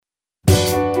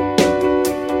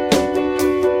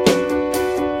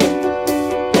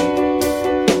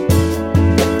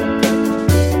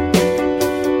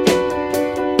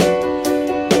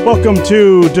Welcome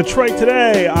to Detroit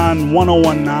Today on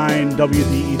 1019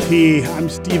 WDET. I'm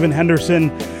Stephen Henderson,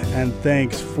 and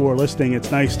thanks for listening. It's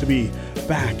nice to be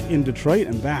back in Detroit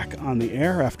and back on the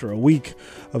air after a week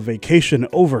of vacation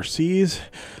overseas.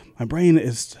 My brain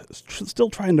is still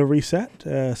trying to reset,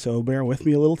 so bear with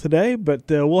me a little today, but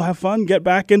we'll have fun, get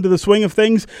back into the swing of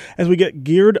things as we get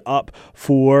geared up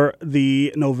for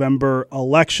the November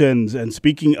elections. And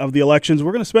speaking of the elections,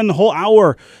 we're going to spend the whole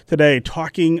hour today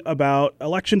talking about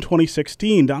election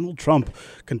 2016. Donald Trump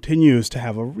continues to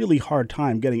have a really hard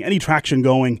time getting any traction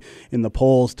going in the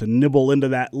polls to nibble into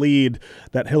that lead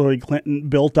that Hillary Clinton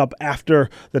built up after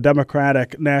the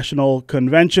Democratic National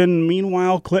Convention.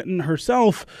 Meanwhile, Clinton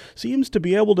herself seems to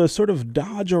be able to sort of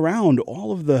dodge around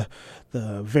all of the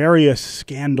various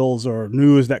scandals or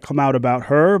news that come out about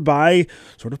her by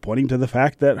sort of pointing to the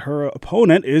fact that her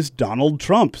opponent is Donald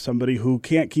Trump, somebody who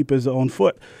can't keep his own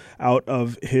foot out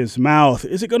of his mouth.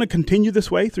 Is it going to continue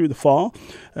this way through the fall?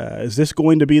 Is this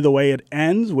going to be the way it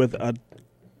ends, with a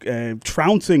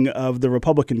trouncing of the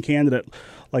Republican candidate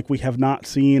like we have not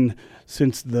seen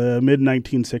since the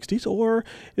mid-1960s? Or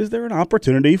is there an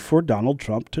opportunity for Donald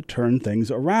Trump to turn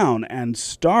things around and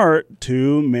start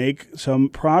to make some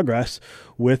progress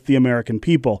with the American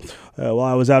people? While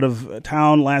I was out of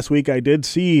town last week, I did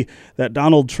see that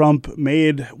Donald Trump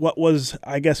made what was,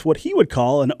 I guess, what he would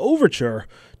call an overture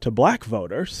to black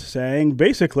voters, saying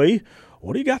basically,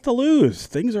 what do you got to lose?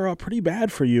 Things are pretty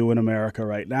bad for you in America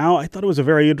right now. I thought it was a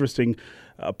very interesting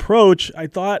approach. I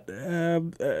thought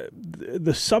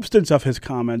the substance of his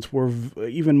comments were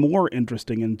even more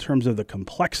interesting in terms of the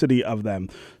complexity of them.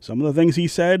 Some of the things he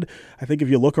said, I think if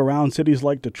you look around cities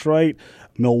like Detroit,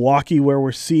 Milwaukee, where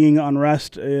we're seeing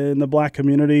unrest in the black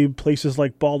community, places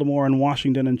like Baltimore and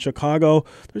Washington and Chicago,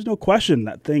 there's no question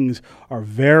that things are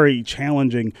very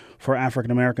challenging for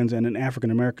African Americans and in African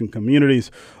American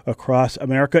communities across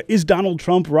America. Is Donald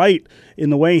Trump right in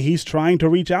the way he's trying to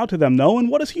reach out to them, though? And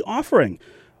what is he offering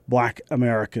black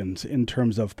Americans in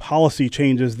terms of policy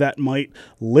changes that might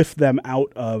lift them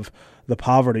out of the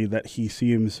poverty that he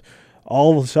seems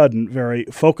all of a sudden very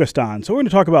focused on? So we're going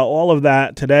to talk about all of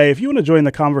that today. If you want to join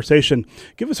the conversation,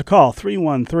 give us a call,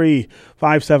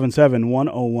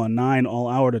 313-577-1019, all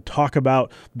hour, to talk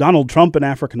about Donald Trump and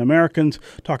African Americans,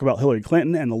 talk about Hillary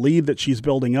Clinton and the lead that she's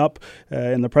building up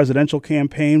in the presidential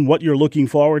campaign, what you're looking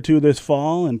forward to this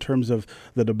fall in terms of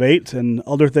the debates and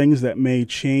other things that may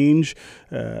change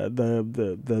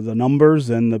the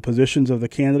numbers and the positions of the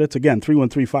candidates. Again,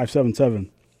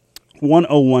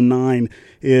 313-577-1019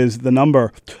 is the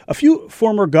number. A few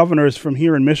former governors from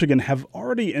here in Michigan have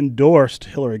already endorsed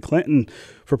Hillary Clinton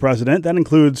for president. That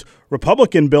includes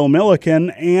Republican Bill Milliken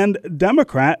and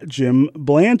Democrat Jim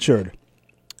Blanchard.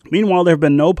 Meanwhile, there have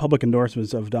been no public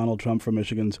endorsements of Donald Trump from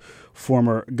Michigan's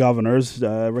former governors.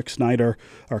 Rick Snyder,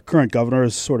 our current governor,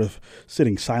 is sort of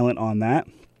sitting silent on that.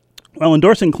 While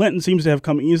endorsing Clinton seems to have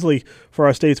come easily for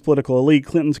our state's political elite,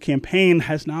 Clinton's campaign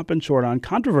has not been short on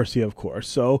controversy, of course.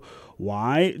 So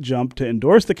why jump to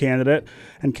endorse the candidate?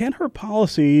 And can her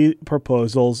policy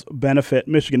proposals benefit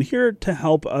Michigan? Here to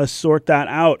help us sort that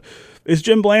out is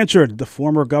Jim Blanchard, the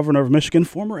former governor of Michigan,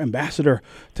 former ambassador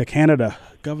to Canada.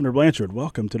 Governor Blanchard,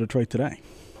 welcome to Detroit Today.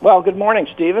 Well, good morning,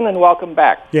 Stephen, and welcome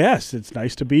back. Yes, it's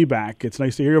nice to be back. It's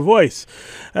nice to hear your voice.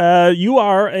 You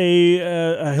are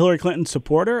a Hillary Clinton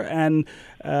supporter and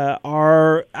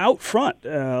are out front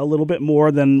a little bit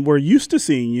more than we're used to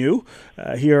seeing you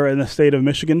here in the state of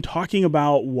Michigan, talking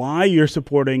about why you're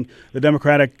supporting the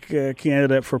Democratic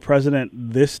candidate for president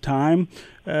this time.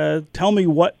 Tell me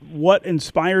what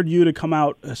inspired you to come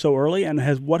out so early, and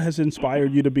what has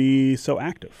inspired you to be so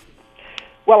active?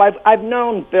 Well, I've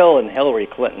known Bill and Hillary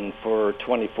Clinton for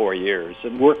 24 years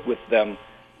and worked with them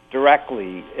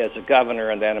directly as a governor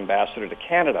and then ambassador to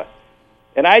Canada.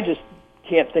 And I just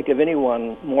can't think of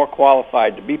anyone more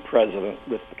qualified to be president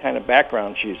with the kind of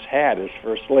background she's had as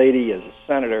First Lady, as a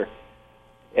senator,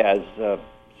 as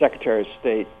Secretary of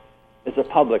State, as a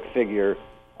public figure.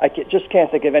 I just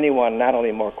can't think of anyone not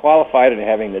only more qualified and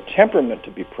having the temperament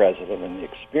to be president and the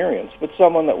experience, but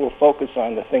someone that will focus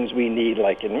on the things we need,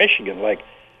 like in Michigan, like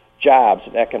jobs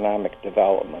and economic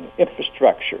development,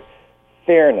 infrastructure,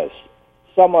 fairness,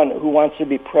 someone who wants to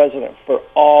be president for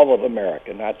all of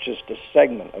America, not just a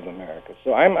segment of America.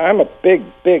 So I'm a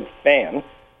big fan,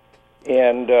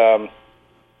 and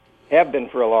have been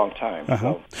for a long time.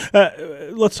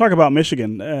 Let's talk about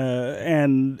Michigan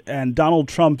and Donald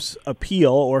Trump's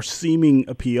appeal or seeming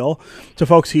appeal to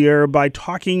folks here by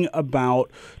talking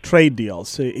about trade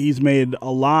deals. He's made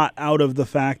a lot out of the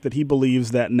fact that he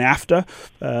believes that NAFTA,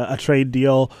 a trade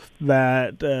deal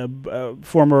that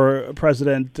former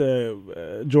President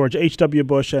George H.W.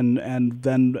 Bush and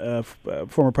then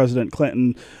former President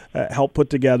Clinton helped put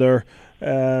together,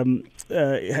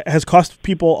 has cost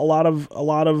people a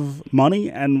lot of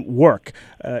money and work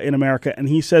in America. And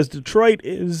he says Detroit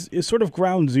is sort of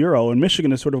ground zero, and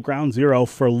Michigan is sort of ground zero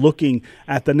for looking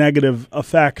at the negative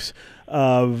effects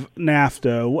of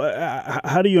NAFTA.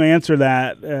 How do you answer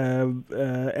that?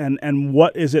 And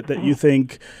what is it that you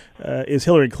think is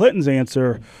Hillary Clinton's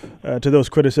answer to those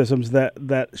criticisms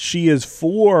that she is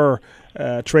for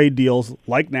trade deals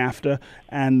like NAFTA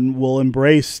and will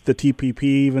embrace the TPP,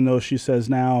 even though she says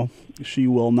now she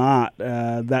will not?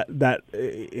 That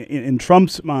in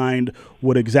Trump's mind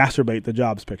would exacerbate the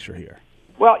jobs picture here.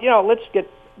 Well, let's get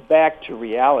back to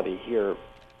reality here.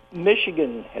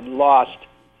 Michigan had lost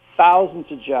thousands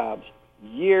of jobs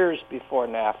years before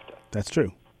NAFTA. That's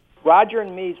true. Roger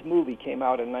and Me's movie came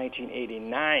out in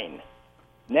 1989.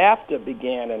 NAFTA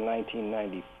began in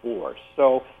 1994.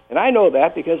 So, and I know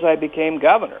that because I became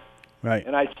governor. Right.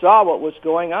 And I saw what was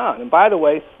going on. And by the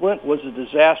way, Flint was a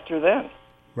disaster then.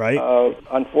 Right.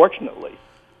 Unfortunately.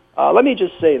 Let me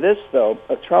just say this, though.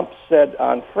 Trump said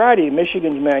on Friday,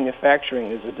 Michigan's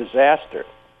manufacturing is a disaster.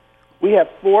 We have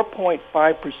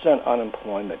 4.5%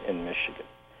 unemployment in Michigan.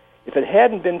 If it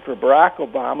hadn't been for Barack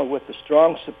Obama with the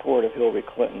strong support of Hillary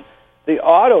Clinton, the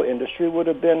auto industry would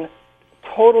have been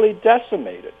totally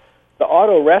decimated. The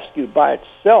auto rescue by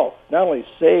itself not only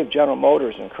saved General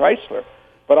Motors and Chrysler,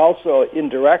 but also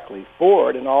indirectly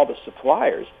Ford and all the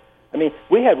suppliers. I mean,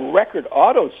 we had record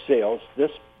auto sales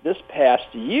this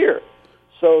past year.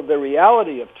 So the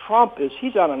reality of Trump is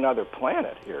he's on another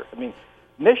planet here. I mean,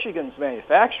 Michigan's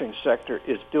manufacturing sector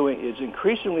is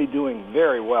increasingly doing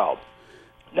very well.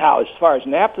 Now, as far as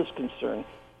NAFTA is concerned,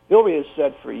 Hillary has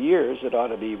said for years it ought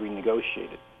to be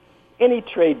renegotiated. Any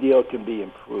trade deal can be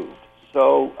improved.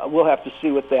 So we'll have to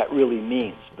see what that really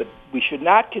means. But we should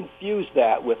not confuse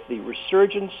that with the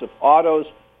resurgence of autos,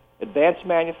 advanced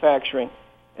manufacturing,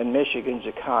 and Michigan's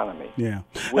economy. Yeah.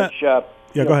 Which go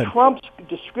ahead. Trump's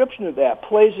description of that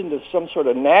plays into some sort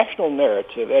of national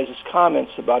narrative, as his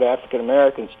comments about African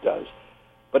Americans does,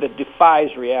 but it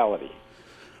defies reality.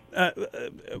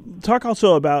 Talk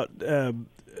also about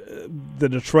the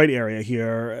Detroit area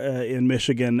here in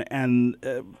Michigan, and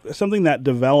something that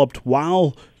developed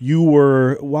while you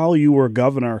were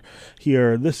governor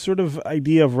here. This sort of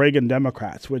idea of Reagan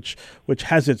Democrats, which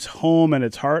has its home and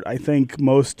its heart, I think,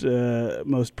 most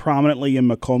prominently in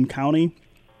Macomb County.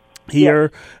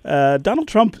 Here, Donald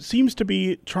Trump seems to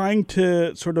be trying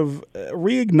to sort of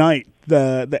reignite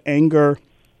the anger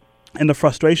and the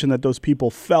frustration that those people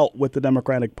felt with the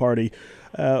Democratic Party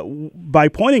by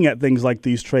pointing at things like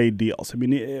these trade deals. I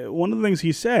mean, one of the things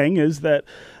he's saying is that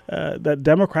that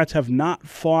Democrats have not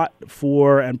fought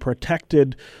for and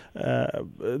protected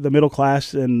the middle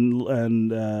class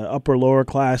and upper lower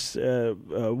class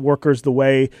workers the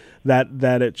way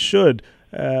that it should.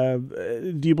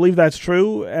 Do you believe that's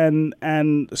true? And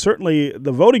certainly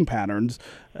the voting patterns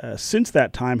since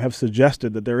that time have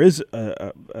suggested that there is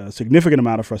a significant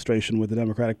amount of frustration with the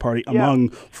Democratic Party among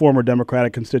former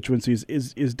Democratic constituencies.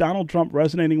 Is Donald Trump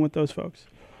resonating with those folks?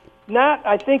 Not,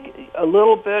 I think, a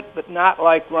little bit, but not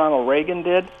like Ronald Reagan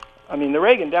did. I mean, the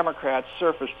Reagan Democrats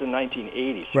surfaced in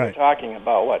 1980, so we're talking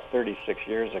about, 36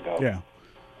 years ago. Yeah.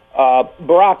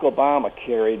 Barack Obama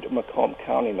carried Macomb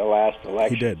County in the last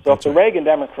election. He did. So if the Reagan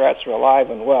Democrats were alive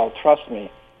and well, trust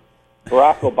me,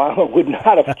 Barack Obama would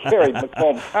not have carried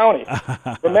Macomb County.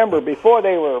 Remember, before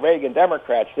they were Reagan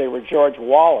Democrats, they were George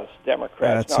Wallace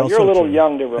Democrats. That's now, you're a little true.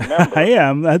 Young to remember. I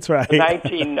am, that's right. The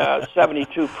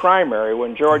 1972 primary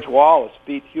when George Wallace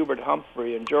beat Hubert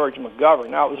Humphrey and George McGovern.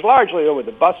 Now, it was largely over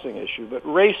the busing issue, but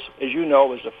race, as you know,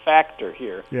 was a factor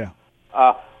here. Yeah.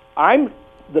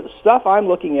 The stuff I'm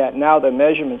looking at now, the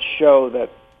measurements show that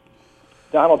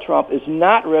Donald Trump is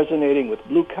not resonating with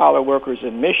blue-collar workers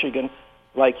in Michigan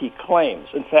like he claims.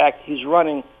 In fact, he's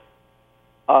running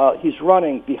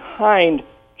behind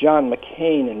John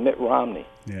McCain and Mitt Romney.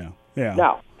 Yeah.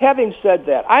 Now, having said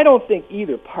that, I don't think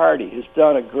either party has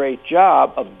done a great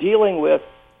job of dealing with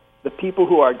the people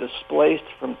who are displaced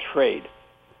from trade.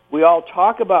 We all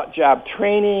talk about job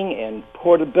training and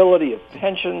portability of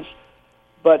pensions,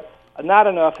 but not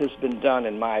enough has been done,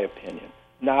 in my opinion.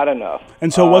 Not enough.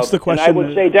 And so what's the question? And I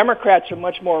would say Democrats are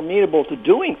much more amenable to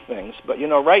doing things, but,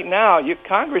 right now,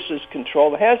 Congress is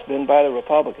controlled, has been, by the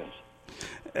Republicans.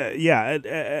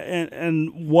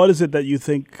 And what is it that you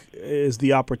think is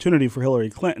the opportunity for Hillary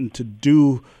Clinton to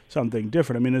do something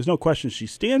different? I mean, there's no question she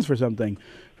stands for something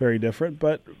very different,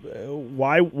 but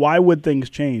why would things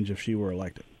change if she were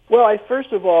elected? Well,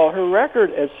 first of all, her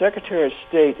record as Secretary of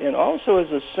State and also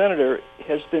as a senator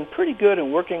has been pretty good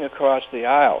in working across the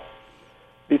aisle.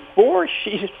 Before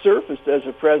she surfaced as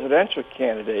a presidential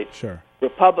candidate, sure,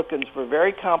 Republicans were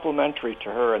very complimentary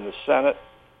to her in the Senate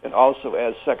and also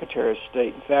as Secretary of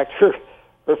State. In fact, her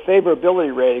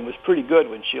favorability rating was pretty good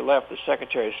when she left the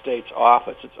Secretary of State's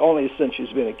office. It's only since she's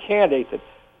been a candidate that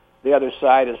the other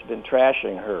side has been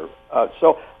trashing her.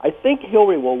 So I think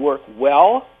Hillary will work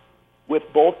well with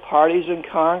both parties in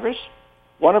Congress.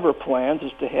 One of her plans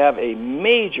is to have a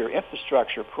major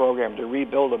infrastructure program to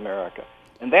rebuild America.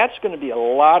 And that's going to be a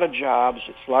lot of jobs.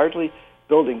 It's largely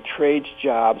building trades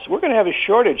jobs. We're going to have a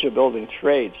shortage of building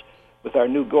trades with our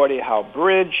new Gordie Howe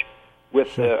Bridge,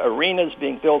 with the arenas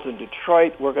being built in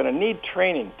Detroit. We're going to need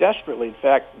training desperately. In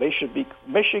fact,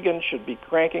 Michigan should be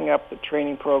cranking up the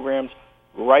training programs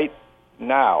right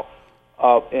now.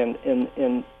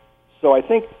 And so I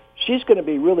think she's going to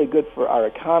be really good for our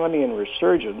economy and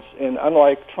resurgence. And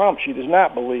unlike Trump, she does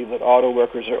not believe that auto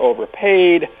workers are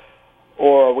overpaid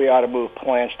or we ought to move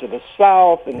plants to the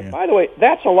South. And by the way,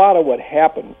 that's a lot of what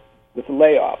happened with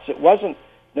layoffs. It wasn't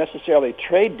necessarily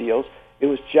trade deals. It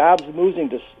was jobs moving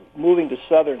to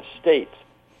southern states.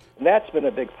 And that's been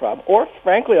a big problem. Or,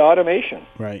 frankly, automation.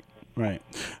 Right.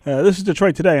 This is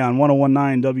Detroit Today on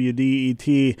 101.9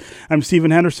 WDET. I'm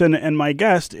Stephen Henderson, and my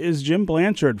guest is Jim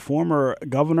Blanchard, former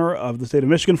governor of the state of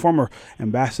Michigan, former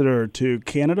ambassador to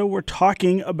Canada. We're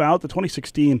talking about the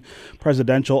 2016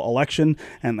 presidential election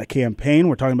and the campaign.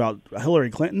 We're talking about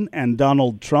Hillary Clinton and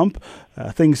Donald Trump.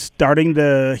 Things starting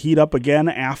to heat up again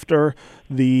after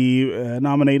the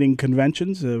nominating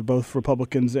conventions. Both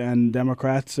Republicans and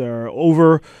Democrats are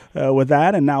over with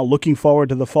that, and now looking forward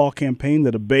to the fall campaign.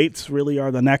 The debates really are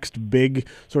the next big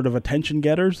sort of attention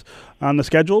getters on the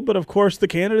schedule. But, of course, the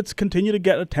candidates continue to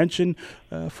get attention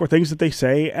for things that they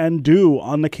say and do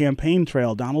on the campaign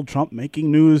trail. Donald Trump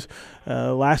making news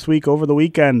last week, over the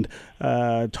weekend,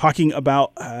 talking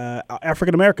about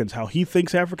African Americans, how he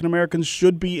thinks African Americans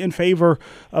should be in favor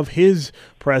of his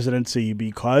presidency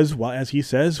because, well, as he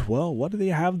says, well, what do they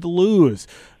have to lose?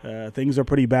 Things are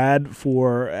pretty bad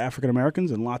for African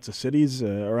Americans in lots of cities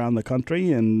around the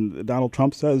country, and Donald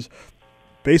Trump says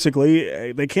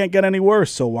basically they can't get any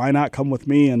worse, so why not come with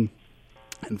me and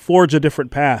forge a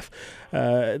different path?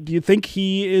 Do you think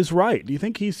he is right? Do you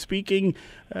think he's speaking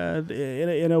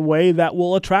in a way that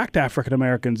will attract African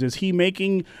Americans? Is he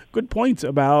making good points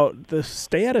about the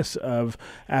status of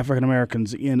African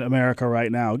Americans in America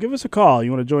right now? Give us a call.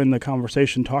 You want to join the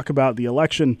conversation, talk about the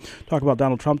election, talk about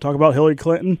Donald Trump, talk about Hillary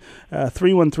Clinton.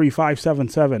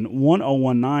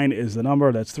 313-577-1019 is the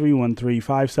number. That's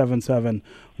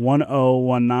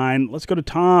 313-577-1019. Let's go to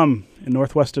Tom in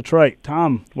Northwest Detroit.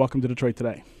 Tom, welcome to Detroit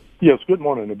Today. Yes, good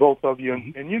morning to both of you.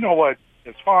 And you know what?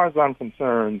 As far as I'm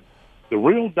concerned, the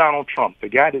real Donald Trump, the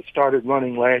guy that started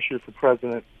running last year for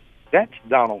president, that's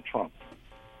Donald Trump.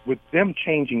 With them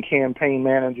changing campaign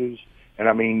managers, and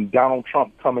I mean Donald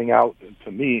Trump coming out,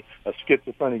 to me, a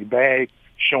schizophrenic bag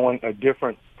showing a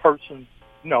different person.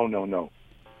 No.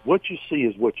 What you see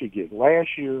is what you get.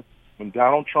 Last year, when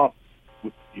Donald Trump,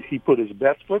 he put his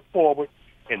best foot forward,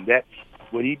 and that's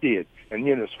what he did. And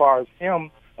then as far as him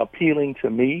appealing to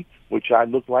me, which I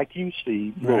look like you,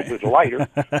 Steve, a little bit lighter,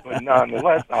 but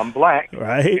nonetheless, I'm black.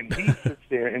 Right. And he sits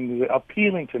there and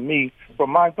appealing to me for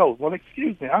my vote. Well,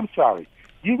 excuse me, I'm sorry.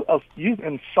 You've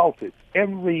insulted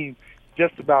every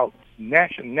just about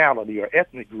nationality or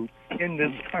ethnic group in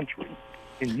this country.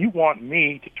 And you want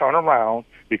me to turn around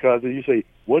because you say,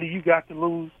 what do you got to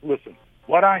lose? Listen,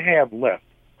 what I have left,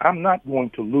 I'm not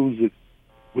going to lose it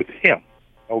with him,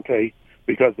 okay?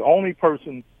 Because the only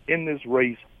person in this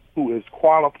race who is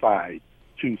qualified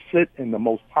to sit in the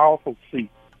most powerful seat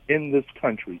in this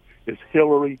country is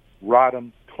Hillary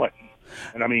Rodham Clinton.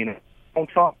 And I mean, on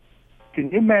Trump,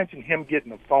 can you imagine him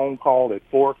getting a phone call at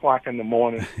 4 o'clock in the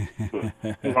morning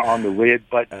on the red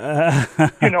button?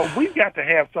 We've got to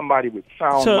have somebody with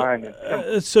sound mind.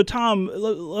 So, Tom,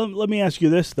 let me ask you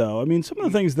this, though. I mean, some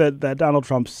of the things that Donald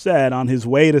Trump said on his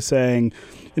way to saying,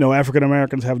 African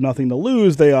Americans have nothing to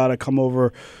lose, they ought to come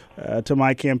over to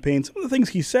my campaign. Some of the things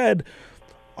he said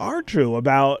are true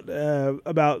about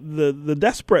the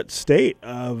desperate state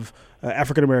of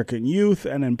African American youth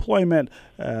and employment,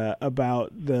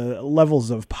 about the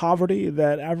levels of poverty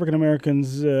that African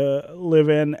Americans live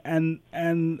in,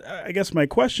 and I guess my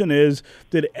question is,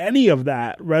 did any of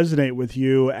that resonate with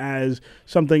you as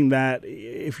something that,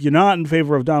 if you're not in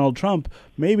favor of Donald Trump,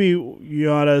 maybe you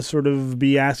ought to sort of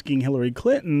be asking Hillary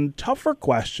Clinton tougher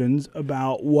questions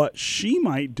about what she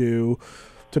might do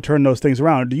to turn those things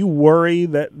around? Do you worry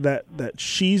that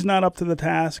she's not up to the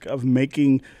task of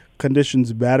making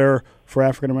conditions better for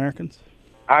African Americans?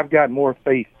 I've got more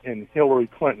faith in Hillary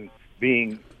Clinton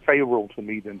being favorable to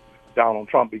me than Donald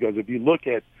Trump, because if you look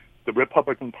at the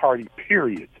Republican Party,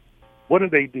 period, what do?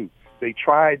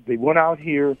 They went out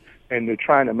here and they're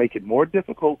trying to make it more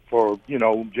difficult for,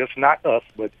 just not us,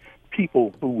 but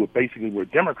people who were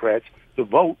Democrats to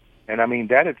vote. And I mean,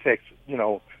 that affects,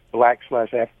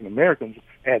 Black/African Americans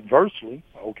adversely,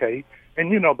 okay?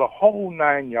 And, the whole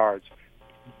 9 yards.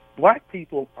 Black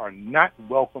people are not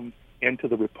welcome into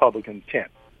the Republican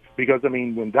tent. Because, I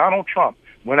mean, when Donald Trump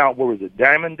went out,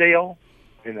 Diamondale?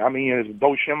 And, I mean, as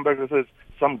Bo Schemberger says,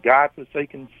 some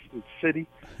godforsaken city.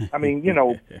 I mean,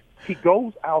 he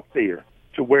goes out there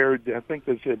to where I think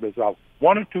they said there's about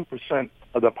 1 or 2%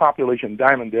 of the population in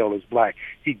Diamondale is black.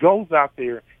 He goes out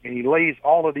there and he lays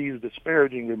all of these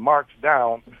disparaging remarks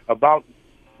down about,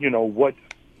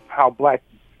 how black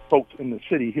folks in the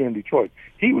city here in Detroit.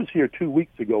 He was here 2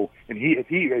 weeks ago, and if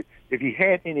he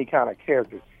had any kind of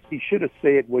character, he should have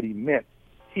said what he meant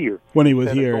here. When he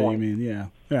was here, you mean, yeah.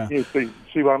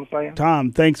 See what I'm saying?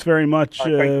 Tom, thanks very much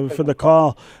for the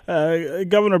call.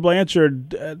 Governor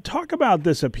Blanchard, talk about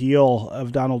this appeal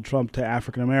of Donald Trump to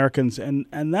African Americans, and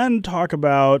then talk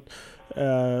about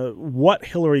what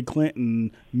Hillary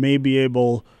Clinton may be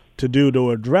able to do to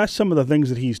address some of the things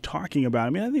that he's talking about. I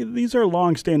mean, I think these are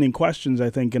long-standing questions, I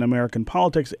think, in American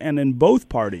politics and in both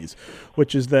parties,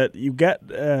 which is that you get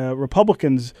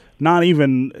Republicans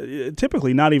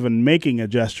typically not even making a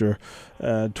gesture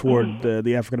toward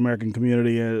the African-American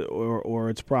community or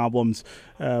its problems.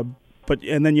 And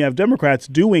then you have Democrats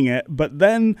doing it, but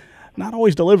then not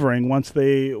always delivering once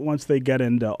they get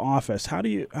into office. How do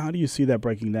you see that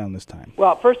breaking down this time?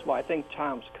 Well, first of all, I think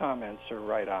Tom's comments are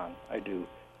right on. I do.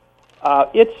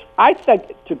 I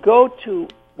think to go to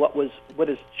what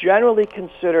is generally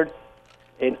considered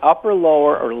an upper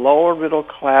lower or lower middle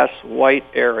class white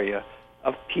area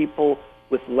of people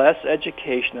with less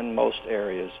education in most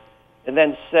areas, and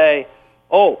then say,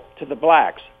 to the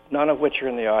blacks, none of which are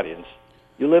in the audience,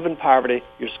 you live in poverty,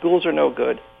 your schools are no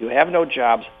good, you have no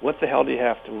jobs, what the hell do you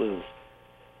have to lose?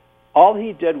 All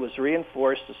he did was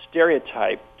reinforce the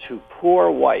stereotype to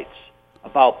poor whites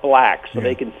about blacks so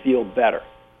they can feel better.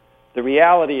 The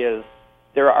reality is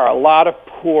there are a lot of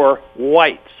poor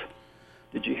whites.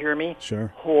 Did you hear me?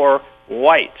 Sure. Poor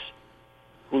whites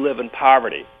who live in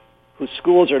poverty, whose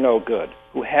schools are no good,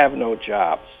 who have no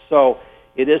jobs. So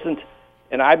it isn't,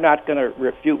 and I'm not going to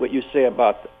refute what you say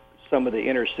about some of the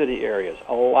inner city areas.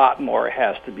 A lot more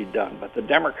has to be done. But the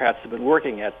Democrats have been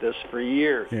working at this for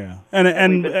years. Yeah,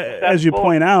 and as you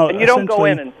point out, and you don't go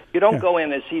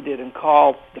in as he did and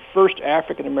call the first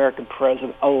African American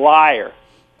president a liar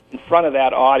in front of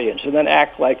that audience, and then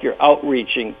act like you're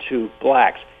outreaching to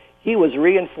blacks. He was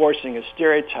reinforcing a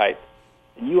stereotype,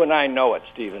 and you and I know it,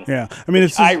 Stephen. Yeah, I mean,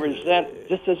 I resent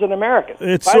just as an American.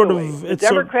 It's By sort the of way, the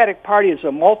Democratic Party is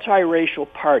a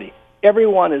multiracial party.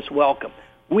 Everyone is welcome.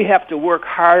 We have to work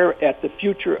harder at the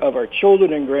future of our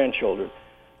children and grandchildren,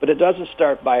 but it doesn't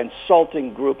start by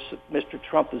insulting groups that Mr.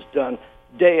 Trump has done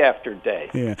day after day.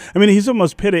 Yeah. I mean, he's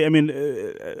almost pitty. I mean,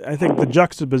 I think the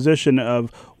juxtaposition of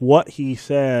what he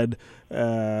said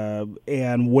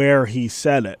and where he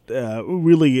said it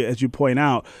really, as you point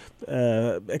out,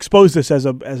 exposed this as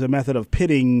a method of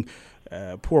pitting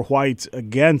poor whites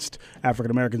against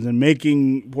African Americans and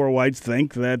making poor whites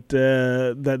think that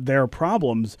their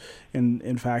problems,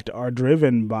 in fact, are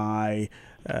driven by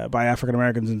African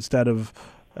Americans instead of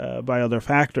by other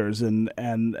factors, and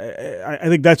I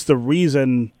think that's the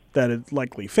reason that it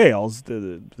likely fails.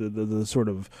 The sort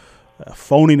of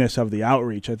phoniness of the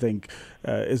outreach, I think,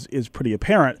 is pretty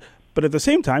apparent. But at the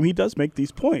same time, he does make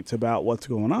these points about what's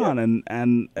going on,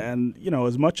 and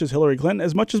as much as Hillary Clinton,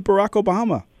 as much as Barack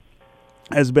Obama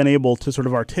has been able to sort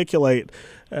of articulate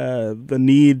the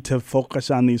need to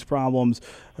focus on these problems,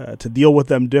 to deal with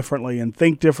them differently and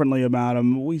think differently about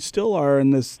them, we still are in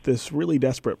this really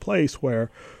desperate place where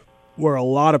a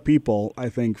lot of people, I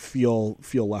think, feel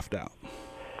left out.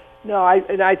 No,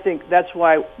 I think that's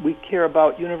why we care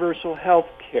about universal health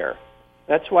care.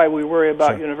 That's why we worry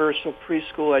about universal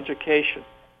preschool education.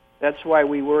 That's why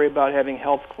we worry about having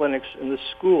health clinics in the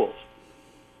schools.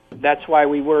 That's why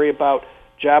we worry about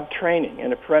job training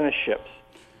and apprenticeships.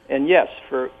 And yes,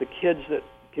 for the kids that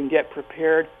can get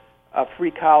prepared,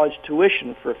 free college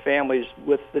tuition for families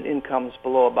with the incomes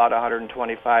below about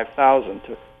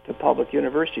 $125,000 to public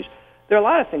universities. There are a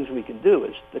lot of things we can do.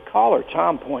 As the caller,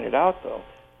 Tom, pointed out, though,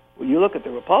 when you look at the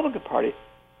Republican Party,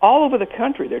 all over the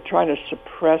country, they're trying to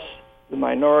suppress the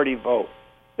minority vote.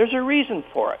 There's a reason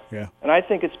for it. Yeah. And I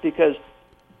think it's because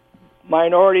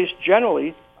minorities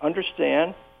generally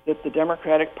understand that the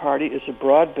Democratic Party is a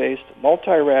broad-based,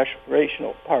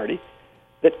 multiracial party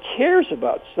that cares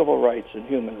about civil rights and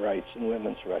human rights and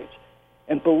women's rights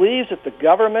and believes that the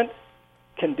government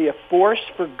can be a force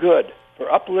for good,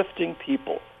 for uplifting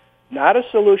people. Not a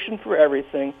solution for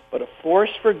everything, but a force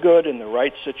for good in the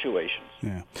right situations.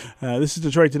 Yeah. This is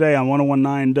Detroit Today on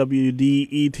 101.9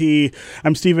 WDET.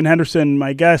 I'm Stephen Henderson.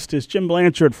 My guest is Jim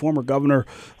Blanchard, former governor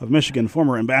of Michigan,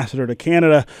 former ambassador to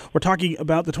Canada. We're talking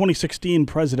about the 2016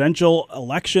 presidential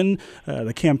election,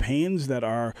 the campaigns that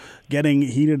are getting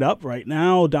heated up right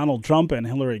now, Donald Trump and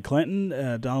Hillary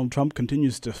Clinton. Donald Trump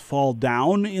continues to fall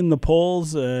down in the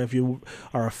polls. If you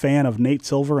are a fan of Nate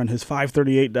Silver and his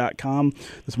 538.com,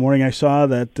 this morning I saw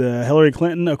that Hillary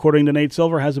Clinton, according to Nate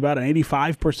Silver, has about an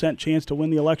 85% chance to win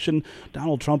the election.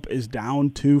 Donald Trump is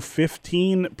down to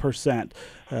 15%.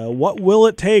 What will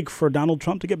it take for Donald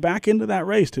Trump to get back into that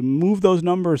race, to move those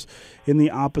numbers in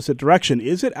the opposite direction?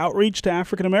 Is it outreach to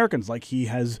African Americans, like he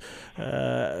has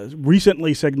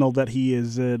recently signaled that he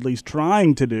is at least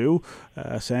trying to do,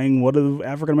 saying what do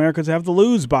African Americans have to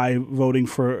lose by voting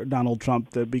for Donald Trump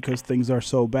because things are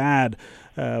so bad?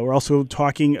 We're also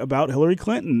talking about Hillary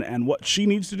Clinton and what she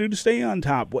needs to do to stay on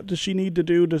top. What does she need to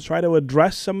do to try to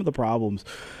address some of the problems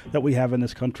that we have in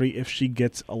this country if she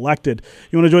gets elected?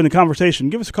 You want to join the conversation?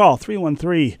 Give us a call,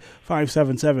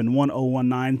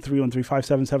 313-577-1019,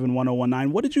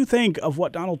 313-577-1019. What did you think of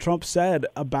what Donald Trump said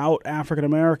about African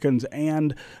Americans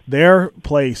and their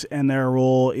place and their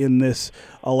role in this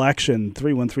election?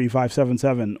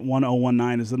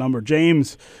 313-577-1019 is the number.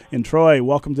 James in Troy,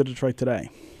 welcome to Detroit Today.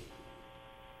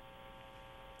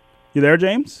 You there,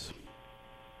 James?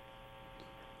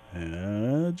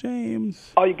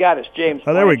 James. Oh, you got us, James.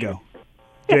 Oh, there we go.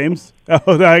 James?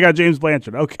 Oh, I got James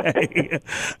Blanchard. Okay.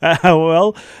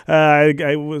 Well,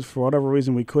 I was, for whatever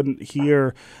reason, we couldn't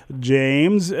hear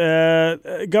James.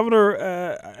 Governor,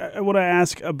 I want to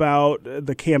ask about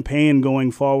the campaign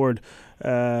going forward.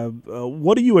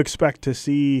 What do you expect to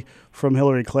see from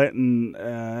Hillary Clinton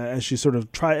as she sort of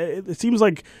it seems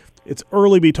like it's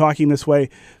early to be talking this way,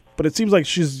 but it seems like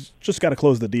she's just got to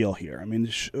close the deal here. I mean,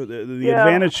 the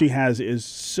advantage she has is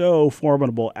so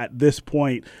formidable at this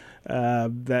point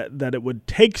that it would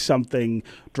take something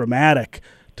dramatic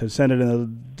to send it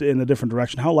in a different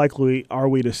direction. How likely are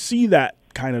we to see that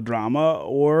kind of drama,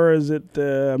 or is it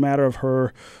a matter of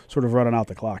her sort of running out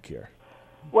the clock here?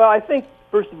 Well, I think,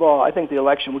 first of all, I think the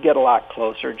election will get a lot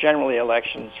closer. Generally,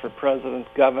 elections for president,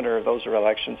 governor, those are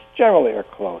elections generally are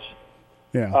close.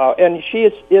 Yeah. And she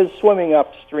is swimming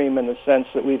upstream in the sense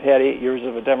that we've had 8 years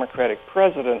of a Democratic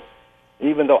president.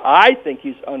 Even though I think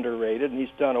he's underrated and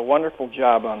he's done a wonderful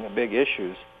job on the big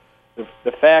issues,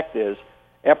 the fact is,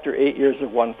 after 8 years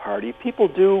of one party, people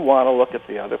do want to look at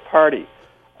the other party.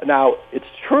 Now, it's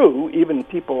true, even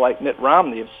people like Mitt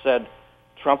Romney have said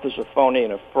Trump is a phony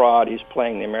and a fraud. He's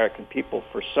playing the American people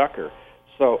for sucker.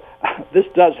 So this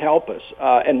does help us,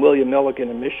 and William Milligan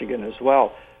in Michigan as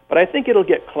well. But I think it'll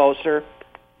get closer.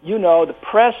 You know, the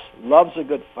press loves a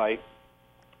good fight.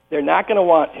 They're not going to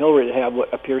want Hillary to have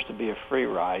what appears to be a free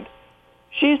ride.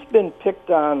 She's been picked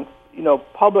on,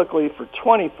 publicly for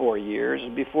 24 years,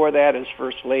 and before that as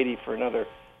First Lady for another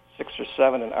 6 or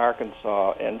 7 in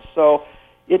Arkansas. And so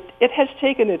it has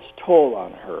taken its toll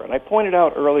on her. And I pointed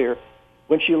out earlier,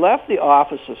 when she left the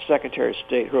office of Secretary of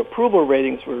State, her approval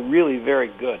ratings were really very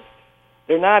good.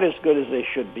 They're not as good as they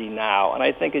should be now. And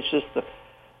I think it's just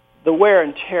the wear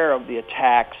and tear of the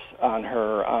attacks on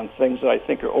her on things that I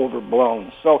think are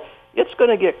overblown. So it's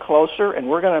going to get closer, and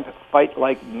we're going to fight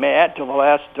like mad till the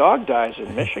last dog dies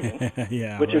in Michigan,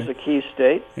 which is a key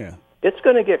state. Yeah. It's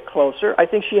going to get closer. I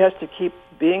think she has to keep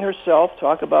being herself,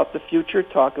 talk about the future,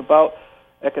 talk about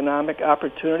economic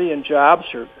opportunity and jobs,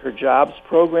 her jobs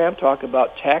program, talk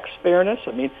about tax fairness.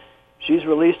 I mean, she's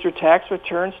released her tax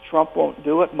returns. Trump won't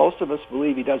do it. Most of us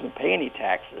believe he doesn't pay any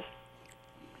taxes.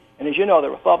 And as you know, the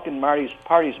Republican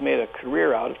Party's made a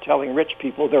career out of telling rich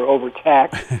people they're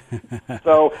overtaxed.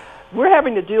 So we're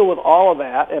having to deal with all of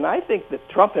that, and I think that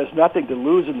Trump has nothing to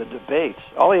lose in the debates.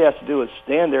 All he has to do is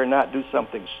stand there and not do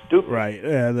something stupid. Right.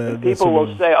 And people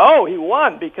will say, oh, he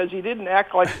won because he didn't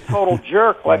act like a total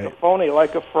jerk, like a phony,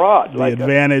 like a fraud. The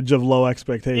advantage of low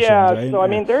expectations, yeah, right? So, I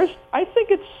mean, I think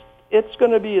it's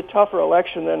going to be a tougher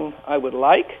election than I would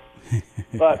like.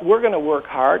 But we're going to work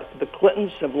hard. The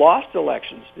Clintons have lost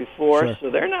elections before, Sure. so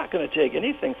they're not going to take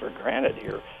anything for granted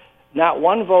here. Not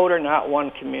one voter, not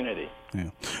one community.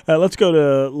 Yeah. Let's go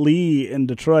to Lee in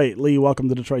Detroit. Lee, welcome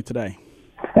to Detroit Today.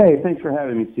 Hey, thanks for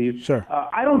having me, Steve. Sure.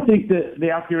 I don't think that the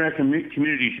African-American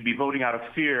community should be voting out of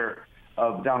fear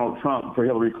of Donald Trump for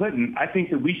Hillary Clinton. I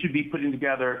think that we should be putting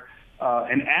together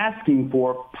and asking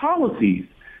for policies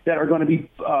that are going to be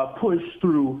pushed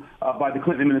through by the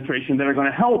Clinton administration that are going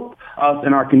to help us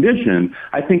in our condition.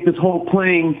 I think this whole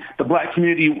playing the black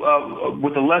community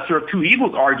with the lesser of two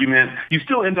evils argument, you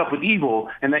still end up with evil,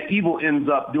 and that evil ends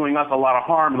up doing us a lot of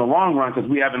harm in the long run because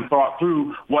we haven't thought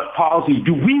through what policies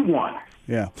do we want.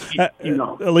 Yeah,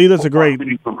 Lee, that's a great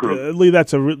Lee.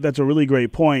 That's a really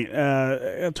great point.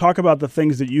 Talk about the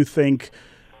things that you think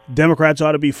Democrats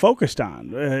ought to be focused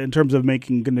on in terms of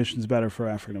making conditions better for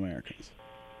African Americans.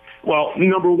 Well,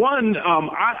 number one,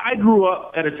 I grew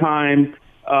up at a time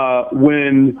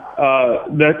when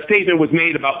that statement was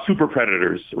made about super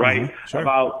predators, right? Mm-hmm. Sure.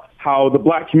 About how the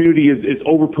black community is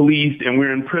over-policed and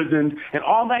we're imprisoned, and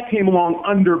all that came along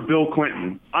under Bill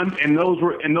Clinton, and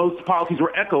those policies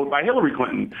were echoed by Hillary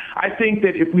Clinton. I think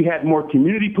that if we had more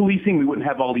community policing, we wouldn't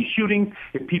have all these shootings.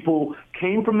 If people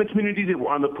came from the communities that were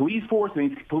on the police force,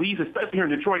 and these police, especially here in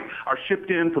Detroit, are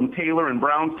shipped in from Taylor and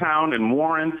Brownstown and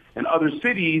Warren and other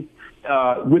cities,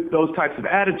 with those types of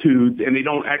attitudes, and they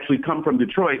don't actually come from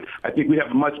Detroit, I think we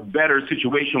have a much better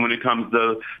situation when it comes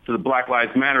to the Black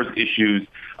Lives Matter issues.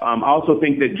 I also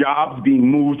think that jobs being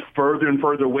moved further and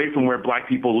further away from where black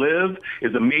people live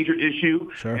is a major issue.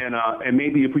 Sure. And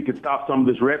maybe if we could stop some of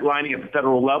this redlining at the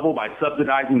federal level by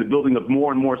subsidizing the building of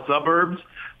more and more suburbs,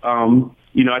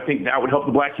 I think that would help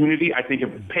the black community. I think if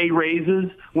pay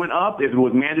raises went up, if it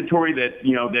was mandatory that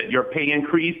your pay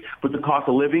increased with the cost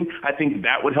of living, I think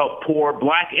that would help poor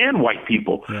black and white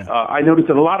people. Yeah. I noticed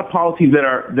that a lot of policies that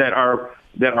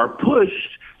are pushed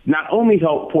not only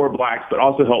help poor blacks, but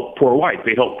also help poor whites.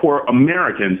 They help poor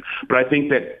Americans. But I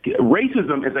think that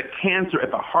racism is a cancer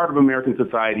at the heart of American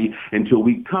society. Until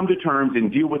we come to terms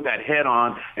and deal with that head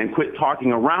on and quit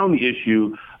talking around the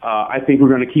issue, I think we're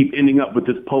going to keep ending up with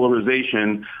this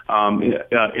polarization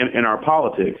in our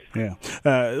politics.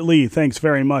 Yeah. Lee, thanks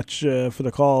very much for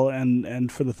the call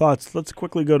and for the thoughts. Let's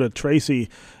quickly go to Tracy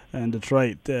in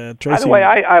Detroit. Tracy, by the way,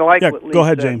 I like what Lee go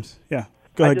ahead, said. James. Yeah.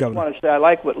 Go ahead, I just Governor. want to say I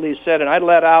like what Lee said, and I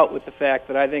let out with the fact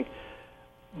that I think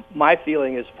my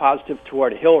feeling is positive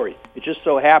toward Hillary. It just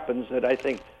so happens that I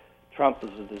think Trump is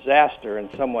a disaster and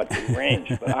somewhat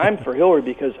deranged. But I'm for Hillary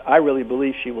because I really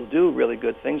believe she will do really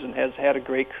good things and has had a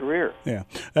great career. Yeah.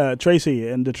 Tracy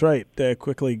in Detroit,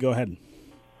 quickly, go ahead.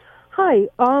 Hi.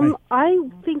 Hi. I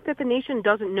think that the nation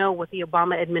doesn't know what the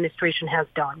Obama administration has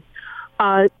done.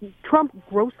 Trump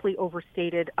grossly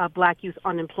overstated black youth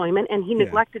unemployment, and he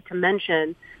neglected to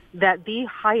mention that the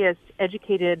highest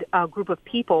educated group of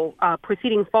people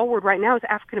proceeding forward right now is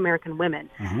African-American women.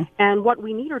 Mm-hmm. And what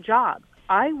we need are jobs.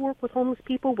 I work with homeless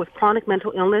people with chronic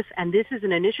mental illness, and this is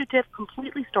an initiative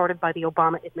completely started by the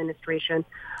Obama administration.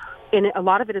 And a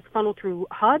lot of it is funneled through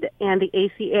HUD and the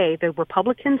ACA. The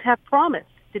Republicans have promised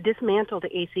to dismantle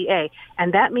the ACA,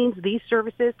 and that means these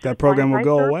services... That program will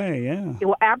go away, yeah. It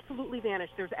will absolutely vanish.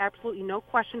 There's absolutely no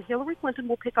question Hillary Clinton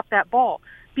will pick up that ball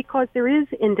because there is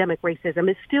endemic racism.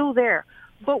 It's still there.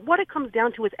 But what it comes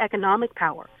down to is economic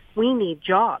power. We need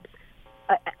jobs.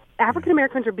 African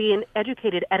Americans are being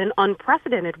educated at an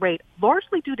unprecedented rate,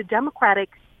 largely due to democratic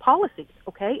policies,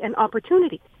 okay, and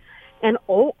opportunities. And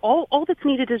all that's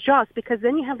needed is jobs because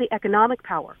then you have the economic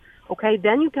power. Okay,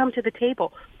 then you come to the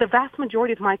table. The vast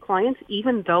majority of my clients,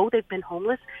 even though they've been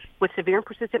homeless with severe and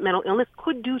persistent mental illness,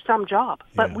 could do some job.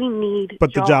 But we need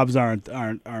But jobs. the jobs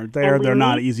aren't there. They're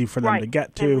not easy for them to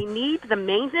get to. And we need the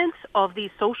maintenance of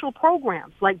these social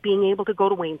programs, like being able to go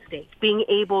to Wayne State, being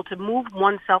able to move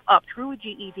oneself up through a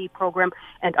GED program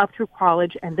and up through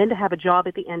college, and then to have a job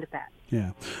at the end of that.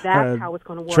 Yeah, that's how it's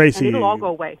going to work. Tracy, and it'll all go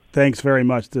away. Thanks very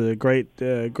much. The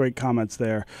great comments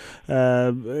there,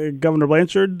 Governor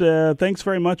Blanchard. Thanks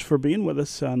very much for being with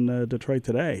us on Detroit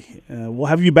Today. We'll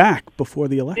have you back before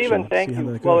the election. Stephen, thank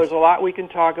you. Well, there's a lot we can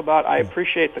talk about. I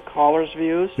appreciate the callers'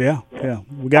 views. Yeah.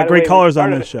 We got great callers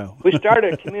on this show. We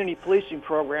started a community policing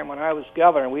program when I was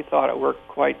governor, and we thought it worked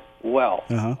quite well.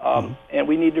 And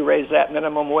we need to raise that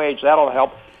minimum wage. That'll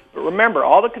help. But remember,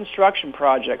 all the construction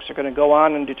projects are going to go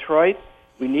on in Detroit.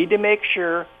 We need to make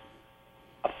sure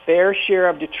a fair share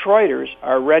of Detroiters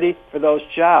are ready for those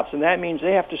jobs, and that means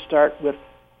they have to start with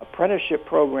apprenticeship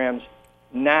programs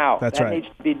now. That's that right. needs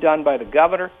to be done by the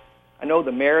governor. I know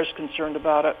the mayor is concerned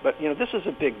about it, but, this is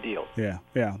a big deal. Yeah.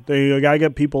 You got to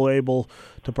get people able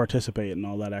to participate in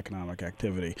all that economic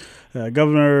activity.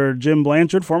 Governor Jim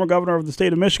Blanchard, former governor of the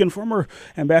state of Michigan, former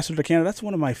ambassador to Canada. That's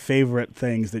one of my favorite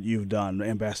things that you've done,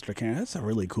 ambassador to Canada. That's a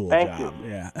really cool Thank job. you.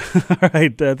 Yeah. All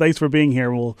right. Thanks for being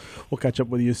here. We'll catch up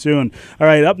with you soon. All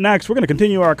right. Up next, we're going to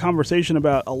continue our conversation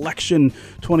about election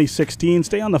 2016.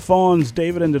 Stay on the phones.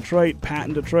 David in Detroit, Pat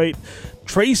in Detroit,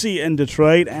 Tracy in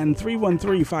Detroit, and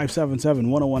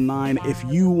 313-577-1019 if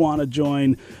you want to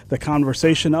join the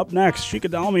conversation. Up next, Shika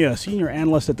Dalmia, senior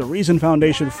analyst at the Reason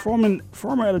Foundation,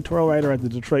 former editorial writer at the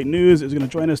Detroit News, is going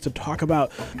to join us to talk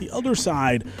about the other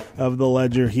side of the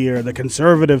ledger here, the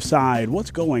conservative side.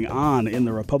 What's going on in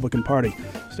the Republican Party?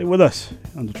 Stay with us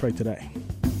on Detroit Today.